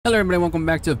Hello everybody, welcome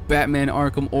back to Batman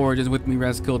Arkham Origins with me,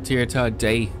 Rescultir.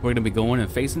 Today we're gonna be going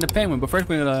and facing the Penguin, but first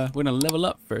we're gonna level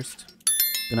up first.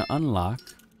 Gonna unlock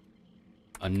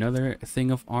another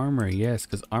thing of armor, yes,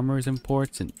 because armor is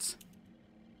important.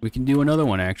 We can do another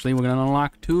one actually. We're gonna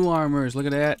unlock 2 armors. Look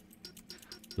at that.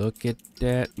 Look at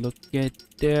that. Look at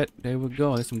that. There we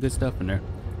go. There's some good stuff in there.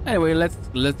 Anyway, let's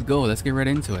go. Let's get right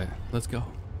into it. Let's go.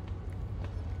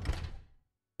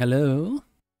 Hello?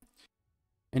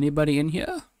 Anybody in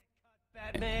here?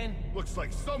 Batman? Looks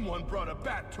like someone brought a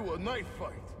bat to a knife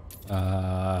fight.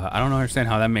 I don't understand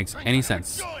how that makes any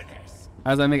sense. How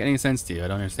does that make any sense to you? I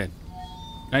don't understand.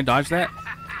 Can I dodge that?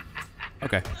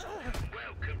 Okay.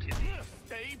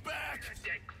 Stay back.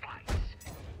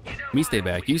 Me stay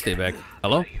back. You stay back.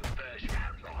 Hello?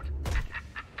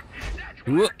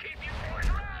 Whoop.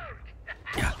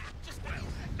 Yeah.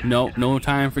 No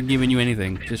time for giving you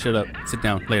anything. Just shut up. Sit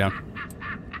down. Lay down.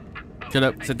 Shut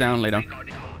up. Sit down. Lay down.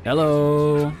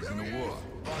 Hello.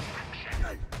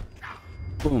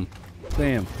 Boom.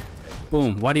 Bam.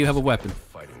 Boom. Why do you have a weapon?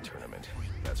 Fighting tournament.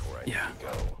 That's where I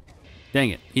go. Dang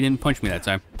it. He didn't punch me that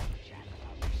time.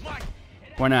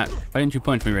 Why not? Why didn't you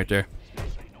punch me right there?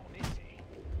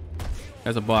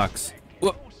 There's a box.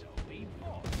 Whoop.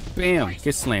 Bam.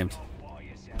 Get slammed.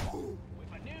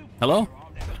 Hello?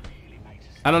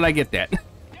 How did I get that?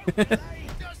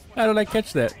 How did I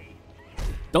catch that?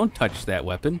 Don't touch that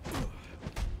weapon.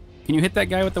 Can you hit that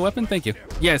guy with the weapon? Thank you.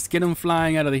 Yes, get him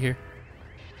flying out of here.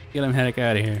 Get him heck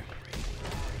out of here.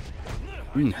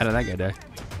 How did that guy die?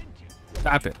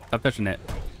 Stop it. Stop touching that.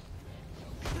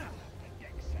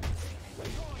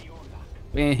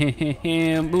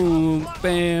 Bam, boom,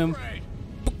 bam.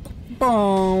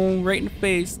 Boom. Right in the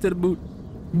face to the boot.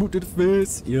 Boot to the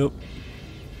face. Yep.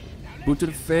 Boot to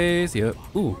the face. Yep.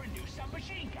 Ooh.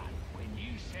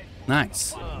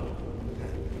 Nice.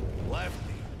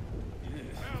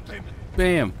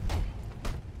 Bam.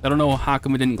 I don't know how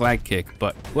come it didn't glide kick,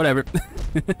 but whatever.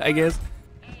 I guess.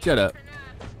 Shut up.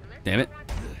 Damn it.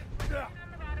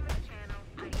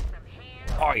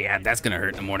 Oh yeah, that's gonna hurt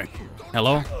in the morning.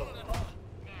 Hello?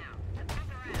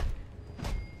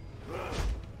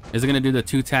 Is it gonna do the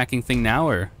 2 tacking thing now,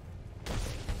 or?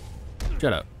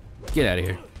 Shut up. Get out of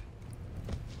here.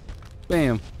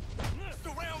 Bam.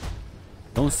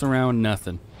 Don't surround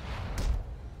nothing.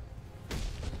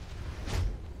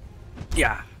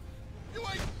 Yeah.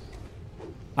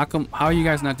 How are you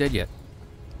guys not dead yet?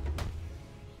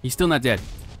 He's still not dead.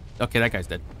 Okay, that guy's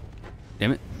dead.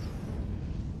 Damn it.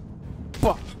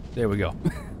 There we go.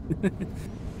 Look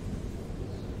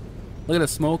at the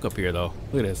smoke up here though.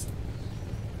 Look at this.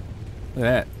 Look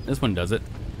at that. This one does it.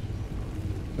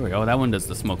 There we go. That one does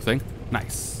the smoke thing.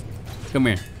 Nice. Come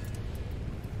here.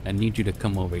 I need you to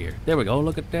come over here. There we go.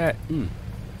 Look at that.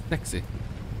 Sexy.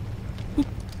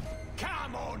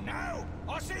 Come on now.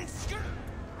 I said scoot.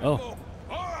 Oh.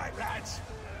 All right, lads.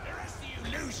 The rest of you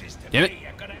losers to Damn it. me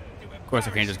are gonna do Of course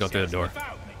I can't just go through the door.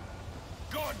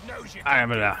 God knows you. I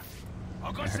am it.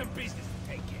 I've got some business to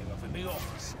take care of in the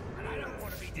office, and I don't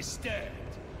want to be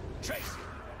disturbed. Tracy.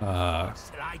 Till I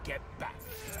get back.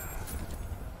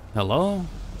 Hello?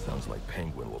 Sounds like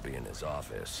Penguin will be in his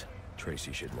office.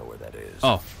 Tracy should know where that is.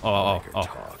 Oh.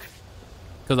 Talk.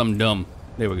 Cause I'm dumb.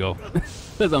 There we go.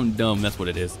 Cause I'm dumb. That's what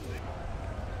it is.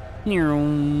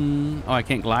 Oh, I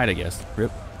can't glide, I guess.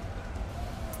 Rip.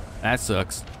 That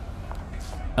sucks.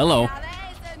 Hello. Now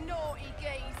there's a naughty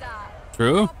geezer.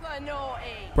 True? Proper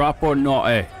naughty. Proper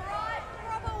naughty. Right?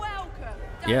 Proper welcome.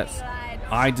 Don't Yes. you, lad?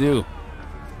 I do.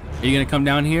 Are you gonna come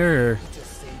down here, or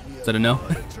is that a no?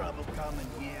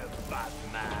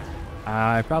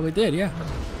 I probably did, yeah.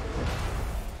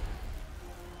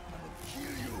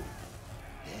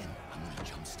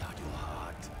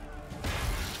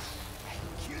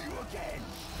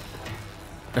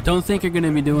 I don't think you're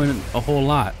gonna be doing a whole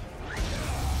lot.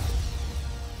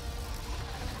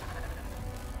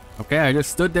 Okay, I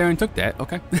just stood there and took that.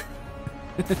 Okay.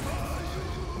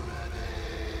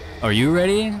 Are you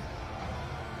ready? Is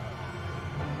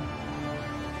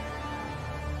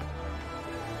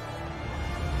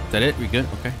that it? We good?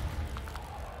 Okay.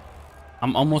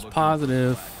 I'm almost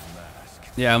positive.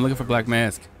 Yeah, I'm looking for Black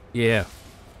Mask. Yeah.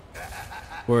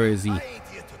 Where is he? I ain't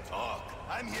here to talk.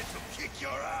 I'm here to kick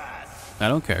your ass. I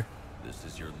don't care. This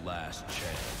is your last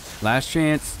chance. Last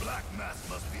chance. Black Mask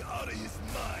must be out of his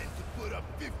mind to put up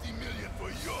 50 million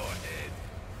for your head.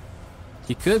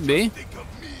 He could be. Think of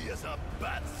me as a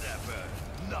bat zapper.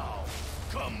 Now,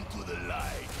 come to the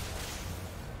light.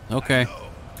 Okay.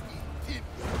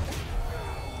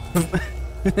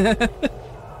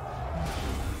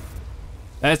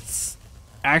 That's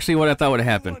actually what I thought would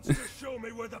happen. Show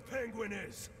me where the Penguin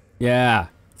is. Yeah.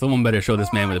 Someone better show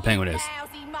this man where the penguin is.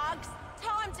 Lousy mugs.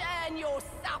 Time to earn your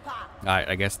supper. Alright,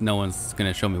 I guess no one's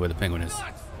gonna show me where the penguin is.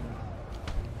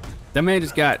 That man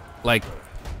just got, like,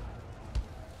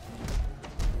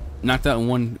 knocked out in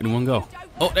one go.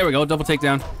 Oh, there we go. Double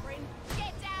takedown.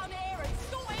 Get down here and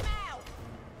sort him out.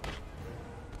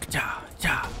 Ja,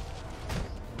 ja.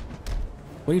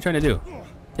 What are you trying to do?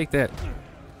 Take that.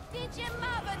 Did your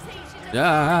mother teach you to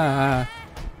Yeah.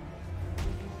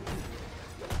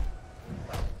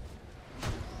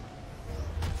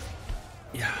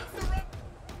 Yeah.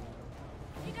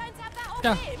 You going to have that off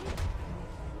Yeah. him?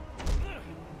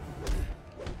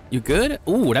 You good?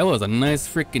 Ooh, that was a nice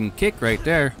freaking kick right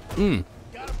there. Hey,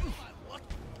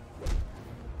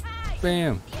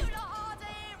 Bam. you lot hard of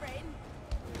hearing.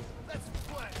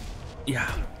 Yeah.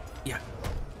 Yeah.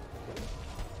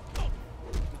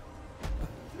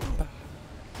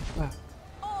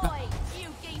 Oi, you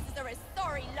geezers are a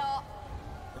sorry lot.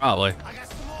 Probably.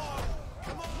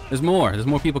 There's more. There's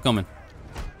more people coming.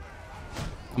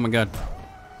 Oh my god.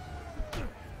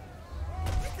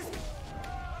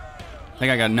 I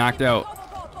think I got knocked out.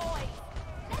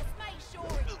 Let's make sure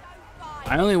it don't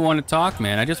fight. I only want to talk,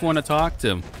 man. I just want to talk to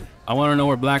him. I want to know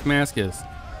where Black Mask is.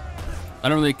 I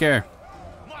don't really care.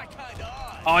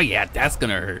 Oh yeah, that's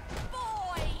gonna hurt.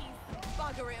 Boys,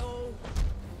 bugger it all.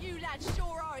 You lads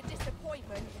sure are a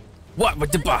disappointment. What?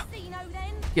 What the bah? Casino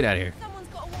then? Get out of here. Someone's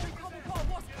got to warn Cobblepot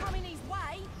what's coming his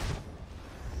way.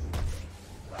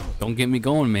 Don't get me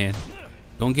going, man.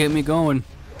 Don't get me going.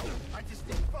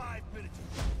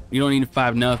 You don't need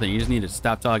 5 nothing. You just need to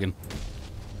stop talking.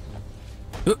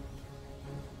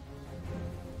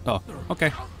 Oh,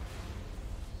 okay.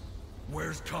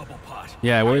 Where's Cobblepot?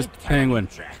 Yeah, where's the penguin?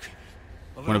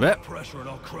 Wanna bet? Pressure and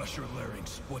I'll crush your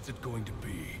larynx. What's it going to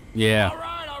be? Yeah. All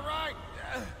right.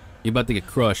 You about to get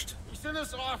crushed. He's in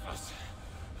his office.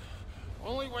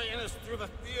 Only way in is through the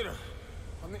theater,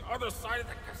 on the other side of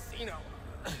the casino.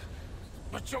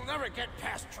 But you'll never get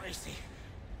past Tracy.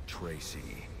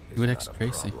 Tracy. Who the heck's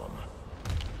Tracy?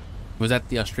 Was that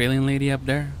the Australian lady up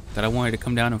there that I wanted to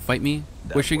come down and fight me?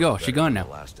 Where'd she go? She gone now.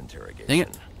 Dang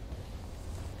it.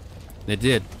 They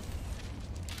did.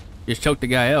 Just choked the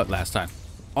guy out last time.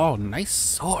 Oh, nice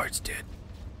swords, dude.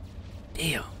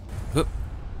 Damn. Hup.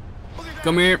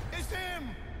 Come here. It's him.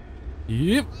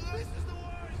 Yep.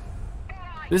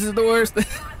 This is the worst.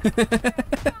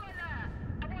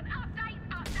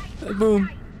 Boom.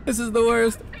 This is the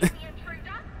worst.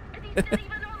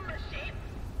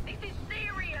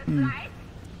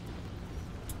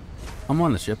 I'm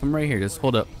on the ship. I'm right here. Just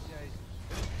hold up.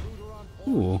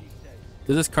 Ooh.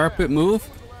 Does this carpet move?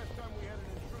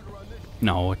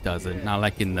 No, it doesn't. Not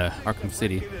like in the Arkham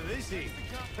City.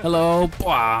 Hello.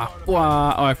 Bwah,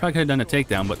 bwah. Oh, I probably could have done a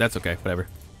takedown, but that's okay. Whatever.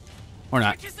 Or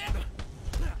not.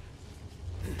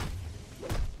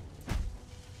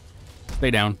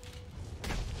 Stay down.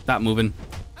 Stop moving.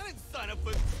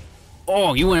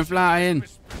 Oh, you went flying.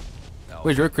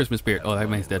 Where's your Christmas spirit? Oh, that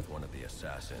man's dead. One of the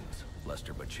assassins,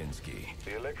 Lester Baczynski.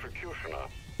 The electrocutioner.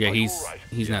 Yeah,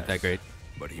 he's not that great.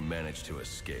 But he managed to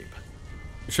escape.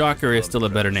 Shocker is still a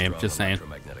better name, just saying.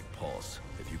 Electromagnetic pulse.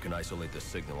 If you can isolate the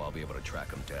signal, I'll be able to track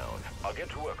him down. I'll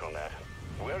get to work on that.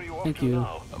 Where are you off Thank to you.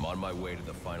 now? I'm on my way to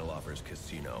the Final Offers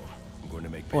Casino. I'm going to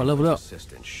make Oh, I leveled up.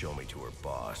 assistant show me to her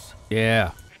boss.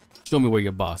 Yeah. Show me where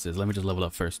your boss is. Let me just level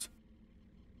up first.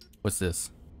 What's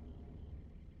this?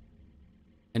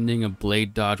 Ending a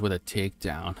blade dodge with a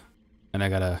takedown. And I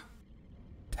gotta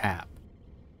tap.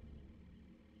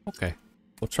 Okay.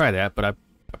 We'll try that, but I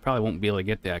probably won't be able to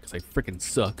get that because I freaking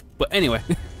suck. But anyway.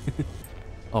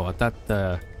 Oh, I thought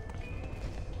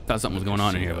something was going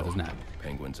on in here, but there's not.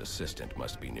 Penguin's assistant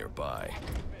must be nearby.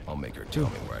 I'll make her tell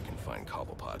me where I can find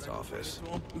Cobblepot's office.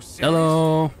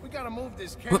 Hello. We gotta move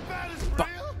this camp. That is real.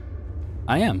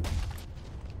 I am.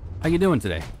 How you doing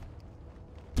today?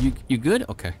 You good?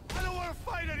 Okay. I don't want to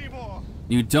fight anymore.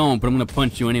 You don't, but I'm gonna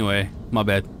punch you anyway. My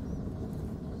bad.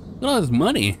 Look at all this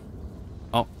money.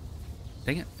 Oh,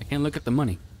 dang it! I can't look at the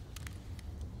money.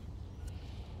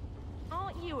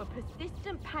 Aren't you a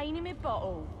persistent pain in my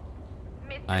bottle?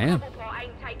 I am. Cobblepot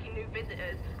ain't taking new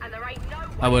visitors, and there ain't no way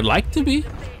I would like to be. to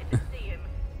see him,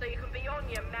 so you can be on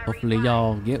your merry Hopefully way.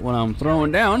 y'all get what I'm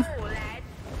throwing down. Oh, lads.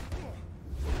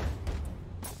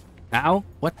 Ow!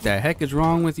 What the heck is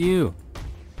wrong with you?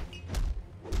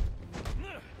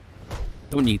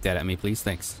 Don't eat that at me, please.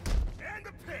 Thanks. And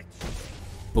the pitch.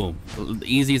 Boom. The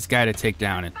easiest guy to take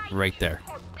down it right there.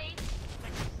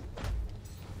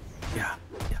 Yeah.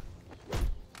 Yeah.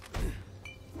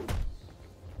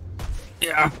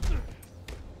 Yeah.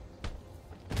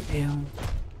 Damn.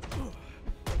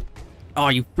 Oh,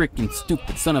 you freaking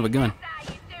stupid son of a gun.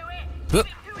 Huh.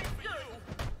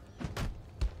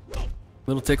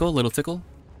 Little tickle, little tickle.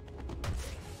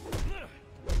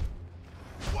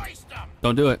 Waste them.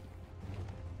 Don't do it.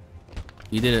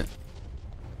 You did it.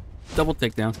 Double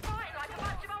takedown.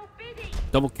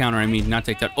 Double counter, I mean, not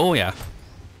takedown. Oh, yeah.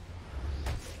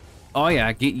 Oh,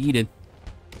 yeah, get yeeted.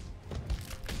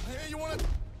 Hey, you wanna...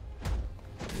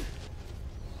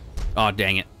 Oh,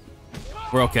 dang it.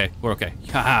 We're okay, we're okay.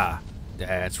 Haha.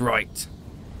 That's right.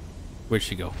 Where'd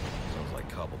she go? Sounds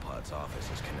like Cobblepot's office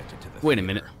is connected to the Wait a theater,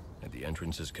 minute. and the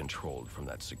entrance is controlled from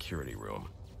that security room.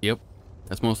 Yep.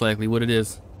 That's most likely what it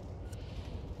is.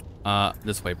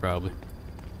 This way, probably.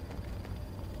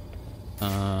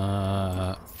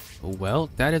 Well,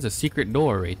 that is a secret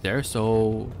door right there, so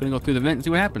we're gonna go through the vent and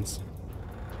see what happens.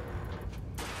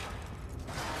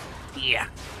 Yeah.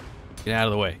 Get out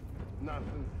of the way.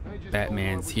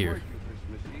 Batman's here.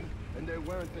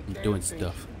 He's doing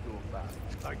stuff.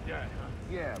 Like that, huh?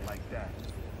 Yeah, like that.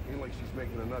 Ain't like she's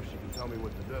making enough she can tell me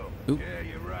what to do. Oop. Yeah,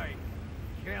 you're right.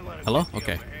 Can't let it Hello? get the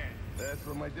Okay. upper hand. That's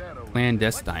what my dad always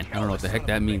Clandestine. I don't know what the heck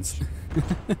that means.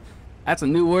 That's a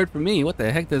new word for me. What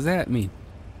the heck does that mean?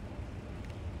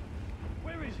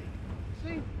 Where is he?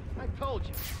 See? I told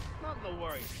you. Nothing to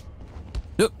worry.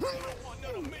 Oop. Don't want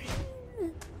none of me.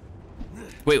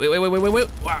 Wait.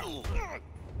 Wow.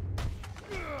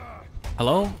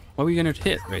 Hello? What were you gonna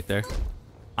hit right there?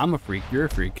 I'm a freak. You're a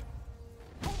freak.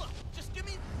 Hold up. Just give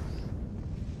me...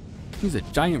 He's a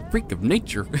giant freak of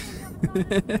nature. Give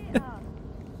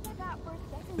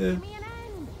me an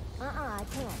end. I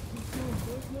can't. He's doing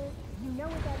business. You know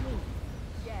what that means.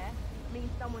 Yeah,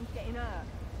 means someone's getting hurt.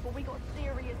 But we got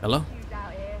serious Hello? issues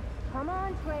out here. Come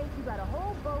on, Trace. You got a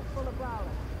whole boat full of brawlers.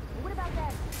 And what about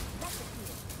that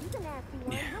Rescultir? He's a nasty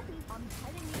one. Yeah. I'm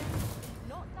telling you, he's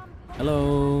not some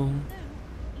Hello.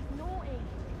 He's naughty.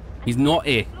 He's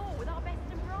naughty. Explore with our best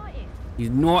and brightest. He's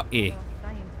naughty.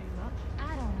 Saying too much.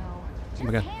 I don't know. Just Oh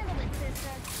my God. handle it, sister.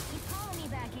 He's calling me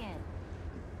back in.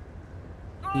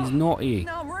 He's naughty.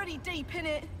 No, I'm already deep in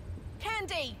it.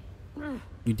 Candy!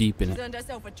 You deep in She's it. earned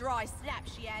herself a dry slap,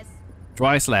 she has.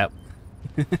 Dry slap.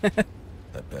 That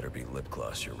better be lip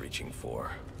gloss you're reaching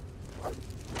for.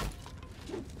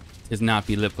 Does not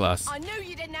be lip gloss. I knew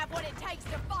you didn't have what it takes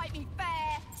to fight me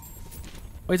fair.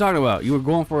 What are you talking about? You were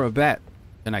going for a bat,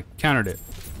 and I countered it.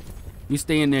 You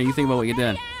stay in there. You think about what you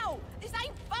done. Ow! This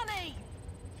ain't funny.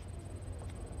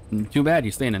 Too bad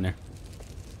you're staying in there.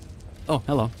 Oh,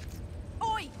 hello.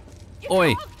 Oi! You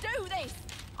Oi. can't do this.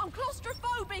 I'm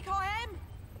claustrophobic, I am.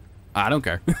 I don't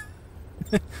care.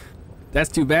 That's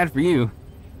too bad for you.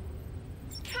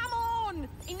 Come on!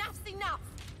 Enough's enough.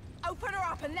 Open her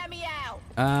up and let me out.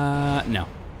 No.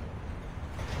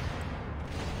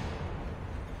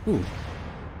 Ooh. I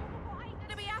ain't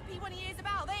gonna be happy when he hears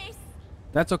about this.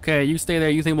 That's okay. You stay there.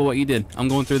 You think about what you did. I'm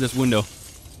going through this window.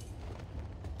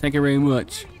 Thank you very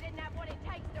much. Knew you didn't have what it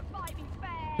takes to fight me fair.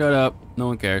 Shut up. No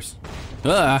one cares.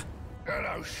 Ah.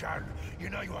 Hello, son. You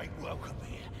know you ain't welcome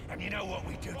here. And you know what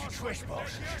we do to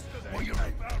trespassers? Well, you're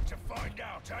about to find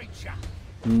out, ain't ya?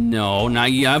 No,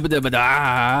 not yet. But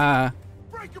ah.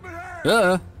 Break him in half!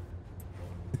 Ugh.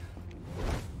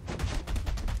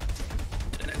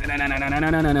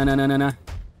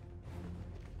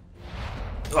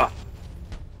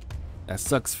 That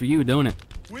sucks for you, don't it?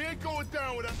 We ain't going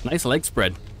down with that. Nice leg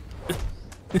spread.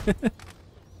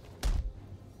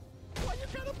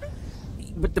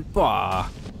 But the paw.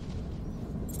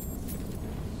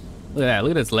 Look at that.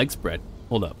 Look at his leg spread.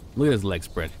 Hold up. Look at his leg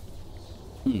spread.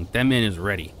 That man is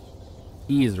ready.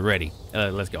 He is ready.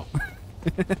 Let's go.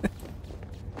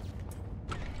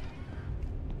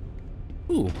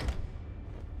 Ooh.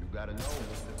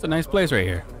 It's a nice place right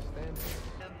here.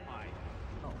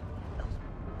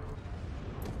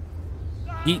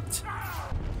 Yeet.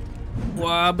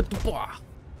 Wah, but the wah.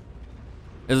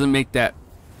 Doesn't make that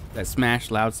smash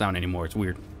loud sound anymore. It's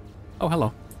weird. Oh,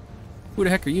 hello. Who the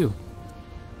heck are you?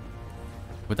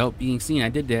 Without being seen, I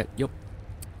did that. Yup.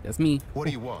 That's me. What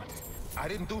do you want? I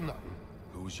didn't do nothing.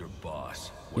 Who's your boss?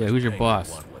 Yeah, who's your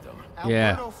boss? Want with him?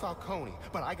 Yeah. Alberto Falcone,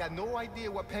 but I got no idea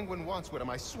what Penguin wants with him,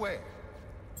 I swear.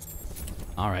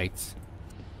 Alright.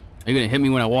 Are you gonna hit me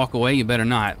when I walk away? You better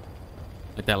not.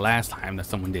 Like that last time that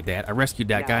someone did that. I rescued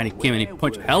that guy and he came and he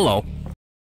punched. Hello.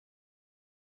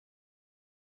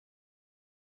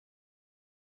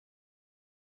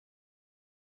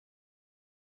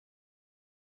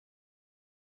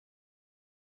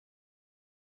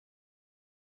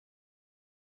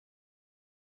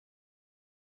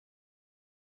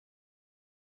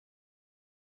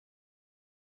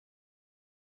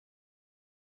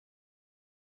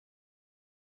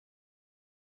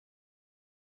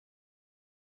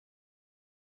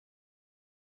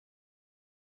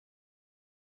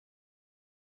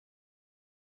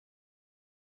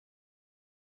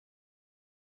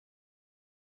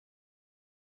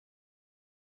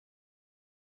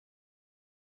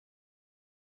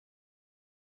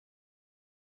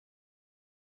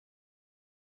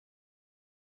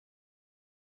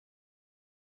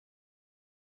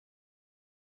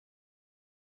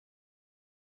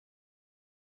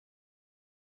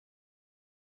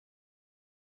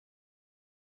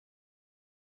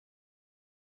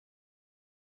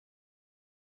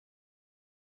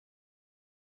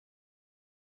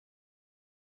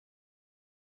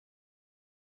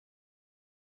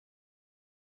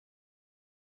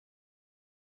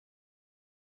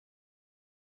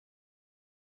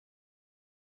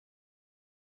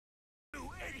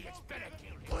 It's better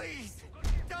kill him. Please,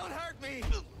 don't hurt me.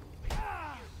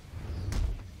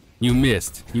 You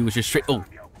missed. You was just straight. Oh,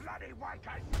 You bloody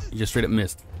wankers. you just straight up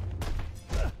missed.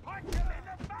 Punch him in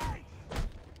the face.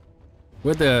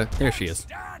 Where the? There she is.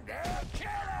 Stand there, kill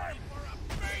him for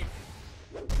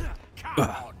a beat. Come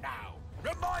on now.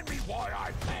 Remind me why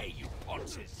I pay you,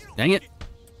 ponces. Dang it.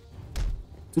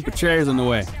 Super chairs in the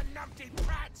way. You numpty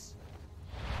brats.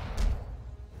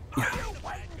 Are you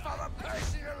waiting for a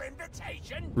personal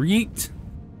invitation? Reet.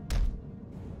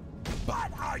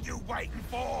 What are you waiting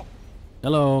for?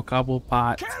 Hello,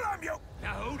 Cobblepot. Kill him, you.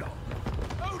 Now hold on.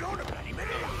 Hold on a bloody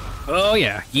minute. Oh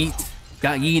yeah, yeet.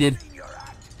 Got yeeted. Your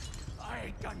act. I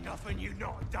ain't done nothing you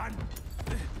not done.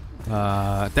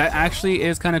 That actually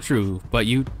is kind of true, but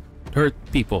you hurt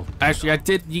people. Actually, I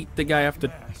did yeet the guy off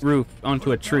the roof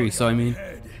onto a tree, so I mean,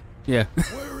 yeah.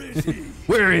 Where is he?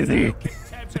 Where is he?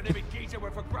 Tabs a living geezer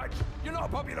with a grudge. You're not a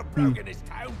popular bloke in this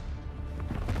town.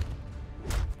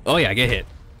 Oh yeah, get hit.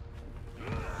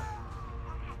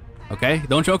 Okay,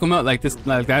 don't choke him out like this,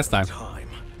 like last time.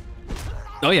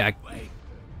 Oh yeah. Wait.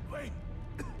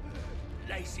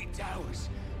 Lacey Towers.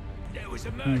 There was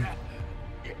a murder.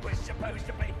 It was supposed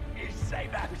to be his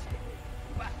safe house.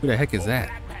 Who the heck is that?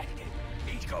 That man,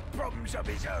 he's got problems of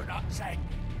his own, I'd say.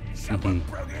 Someone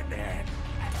broke in there.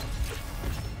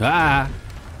 Ah!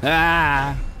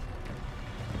 Ah!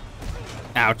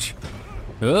 Ouch.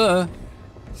 Oh,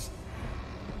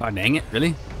 dang it,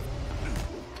 really?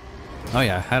 Oh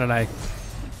yeah, how did I?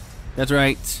 That's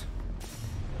right.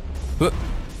 Ooh,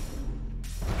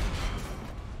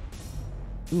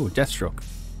 Deathstroke.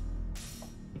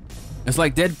 It's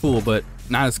like Deadpool, but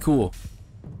not as cool.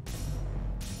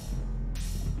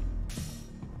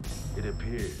 It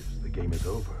appears the game is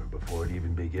over before it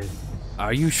even begins.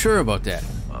 Are you sure about that?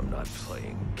 I'm not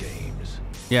playing games.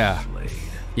 Yeah. Slade.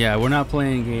 Yeah, we're not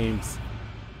playing games.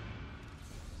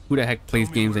 Who the heck plays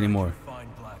games anymore?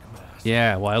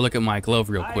 Yeah, well, I look at my glove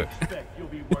real quick. I expect you'll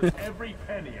be worth every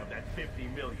penny of that 50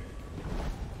 million.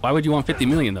 Why would you want 50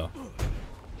 million though?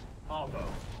 Although,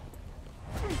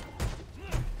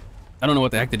 I don't know what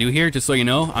the heck to do here, just so you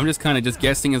know. I'm just kind of just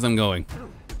guessing as I'm going.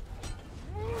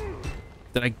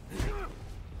 Did I?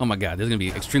 Oh my god, this is gonna be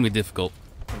extremely difficult.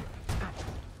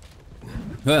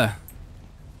 Am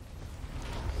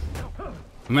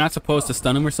I not supposed to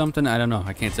stun him or something? I don't know.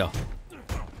 I can't tell.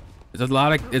 There's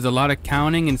a lot of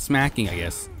counting and smacking, I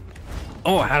guess.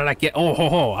 Oh, how did I get? Oh, ho,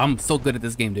 ho. I'm so good at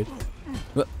this game, dude.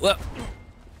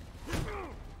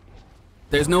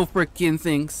 There's no freaking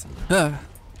things.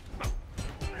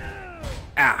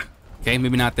 Ah. Okay,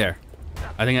 maybe not there.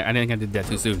 I think I did that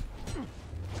too soon.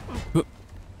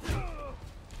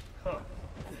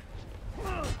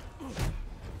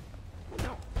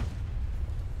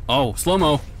 Oh,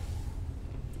 slow-mo.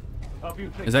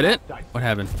 Is that it? What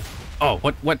happened? Oh,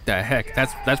 what the heck?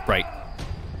 That's bright.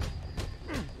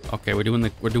 Okay, we're doing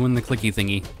the clicky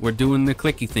thingy. We're doing the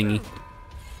clicky thingy.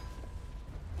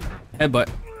 Headbutt.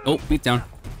 Oh, beat down.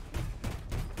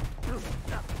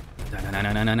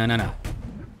 No.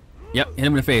 Yep, hit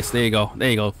him in the face. There you go.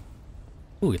 There you go.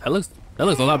 Ooh, that looks a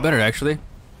lot better actually.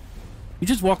 You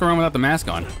just walk around without the mask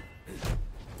on.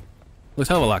 Looks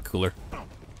hell of a lot cooler.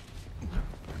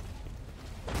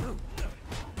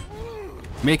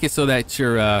 Make it so that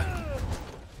your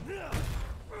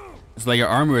it's like your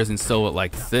armor isn't so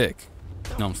like thick.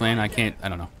 You know what I'm saying? I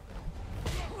don't know.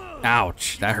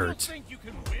 Ouch, that hurts.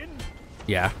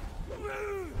 Yeah.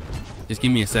 Just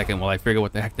give me a second while I figure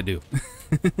what the heck to do.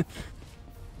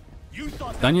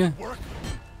 Done ya?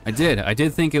 I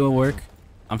did think it would work.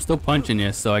 I'm still punching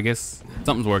you, so I guess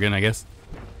something's working, I guess.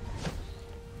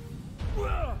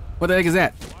 What the heck is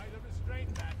that?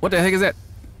 What the heck is that?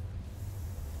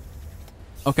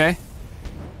 Okay.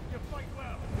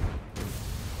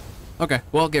 Okay,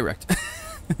 well, get wrecked.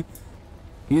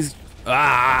 He's...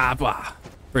 blah.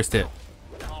 First hit.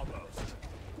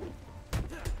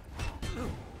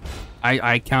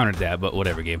 I countered that, but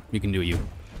whatever, game. You can do you.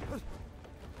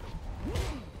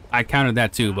 I countered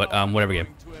that too, but whatever, game.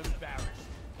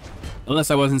 Unless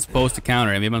I wasn't supposed to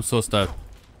counter it. Maybe I'm supposed to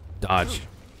dodge.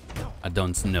 I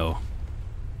don't know.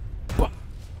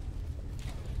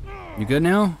 You good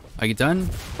now? Are you done?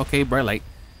 Okay, bright light.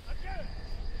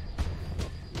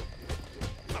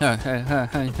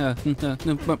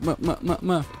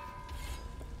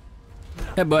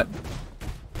 Headbutt.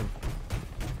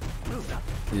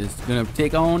 Just gonna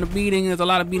take on the beating. There's a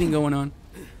lot of beating going on.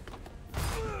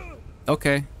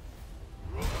 Okay.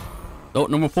 Oh,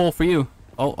 number 4 for you.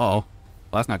 Oh, uh-oh. Well,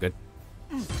 that's not good.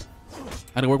 I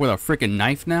had to work with a freaking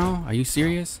knife now? Are you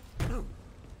serious?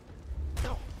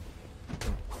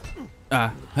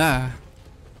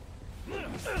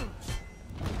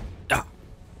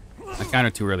 Counter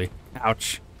too early.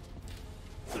 Ouch.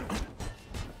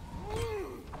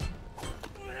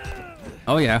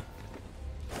 Oh yeah.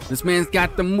 This man's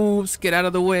got the moves. Get out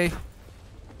of the way.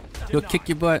 He'll kick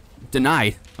your butt.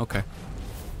 Denied. Okay.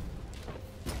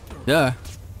 Yeah.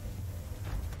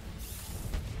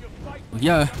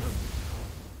 Yeah.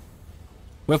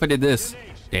 What if I did this?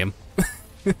 Damn.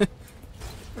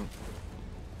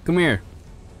 Come here.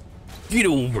 Get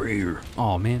over here.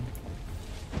 Oh man.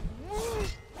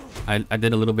 I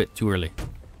did a little bit too early.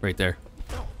 Right there.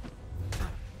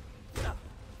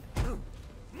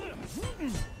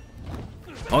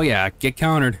 Oh yeah, get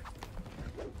countered.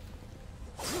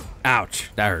 Ouch,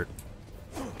 that hurt.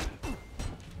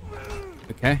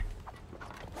 Okay.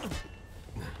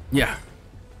 Yeah.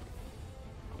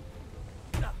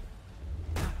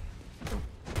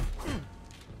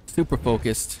 Super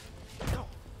focused.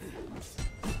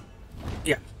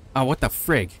 Yeah. Oh, what the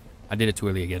frig? I did it too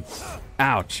early again.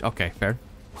 Ouch. Okay, fair.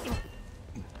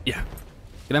 Yeah.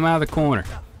 Get him out of the corner.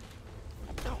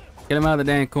 Get him out of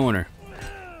the dang corner.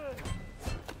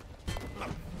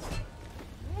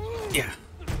 Yeah.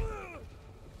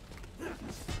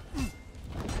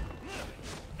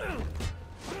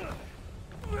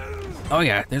 Oh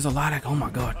yeah, there's a lot of, oh my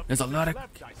god. There's a lot of,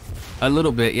 a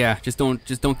little bit, yeah. Just don't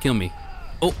kill me.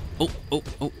 Oh.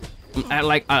 I'm at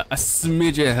like a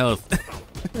smidge of health.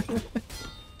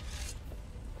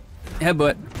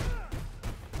 Headbutt.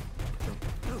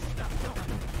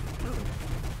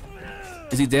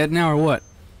 Is he dead now or what?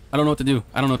 I don't know what to do.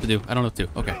 I don't know what to do. I don't know what to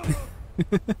do. Okay.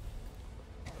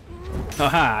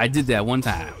 Haha, I did that one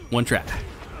time. One try.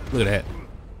 Look at that.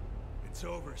 It's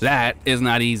over. That is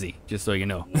not easy, just so you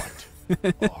know.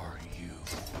 What are you?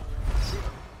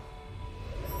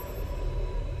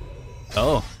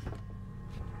 Oh.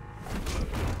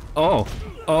 Oh.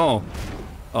 Oh.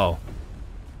 Oh.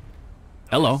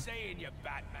 Hello. Saying you,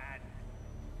 Batman.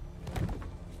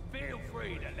 Feel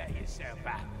free to let yourself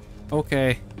out.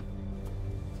 Okay.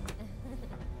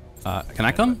 Can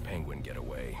I come? Penguin get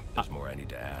away. There's more I need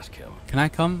to ask him. Can I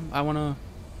come? I wanna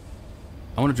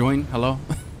join. Hello.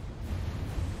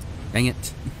 Dang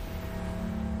it.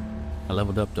 I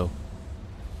leveled up though.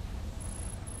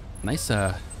 Nice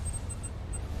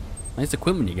nice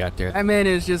equipment you got there. That man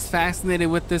is just fascinated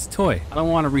with this toy. I don't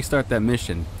want to restart that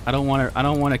mission. I don't want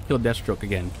to kill Deathstroke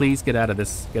again. Please get out of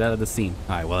this. Get out of the scene.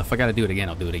 All right. Well, if I got to do it again,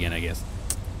 I'll do it again, I guess.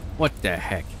 What the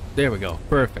heck? There we go.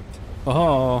 Perfect.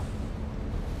 Oh.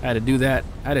 I had to do that.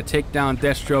 I had to take down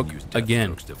Deathstroke Use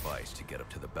again. Deathstroke's device to get up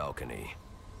to the balcony.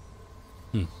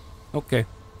 Okay.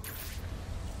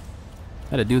 I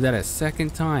had to do that a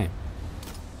second time.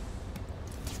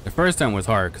 The first time was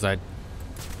hard because I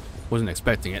wasn't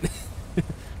expecting it.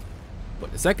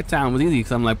 But the second time was easy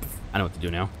because I'm like, I know what to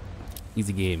do now.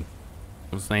 Easy game. You know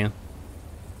what I'm saying?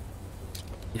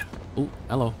 Yeah. Oh,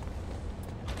 hello.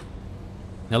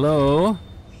 Hello?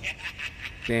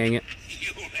 Dang it.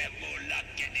 You'll have more luck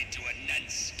getting into a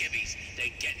nun's skivvies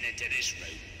than getting into this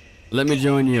room. Let me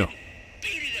join you.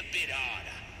 Beat it a bit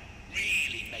harder.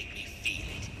 Really make me feel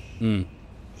it. Hmm.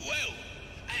 Well,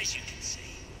 as you can see,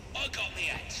 I got the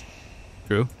answer.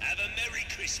 True. Have a Merry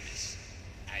Christmas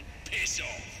and piss off.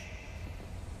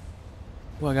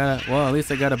 Well, at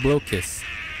least I got a blow kiss.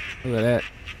 Look at that.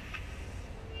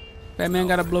 Batman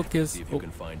got a blow kiss. See if you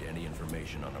can find any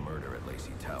information on a murder at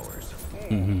Lacey Towers.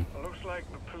 Looks like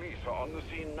the police are on the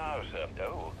scene now, sir.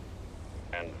 Oh,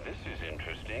 and this is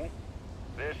interesting.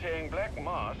 They're saying Black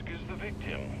Mask is the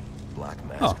victim. Black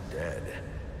Mask dead.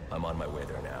 I'm on my way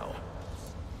there now.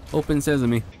 Open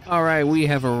sesame. All right, we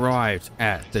have arrived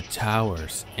at the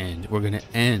towers, and we're gonna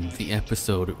end the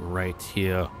episode right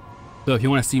here. So if you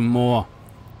want to see more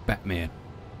Batman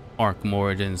Arkham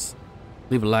Origins,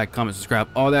 leave a like, comment, subscribe,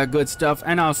 all that good stuff,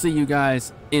 and I'll see you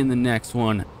guys in the next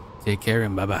one. Take care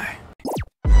and bye-bye.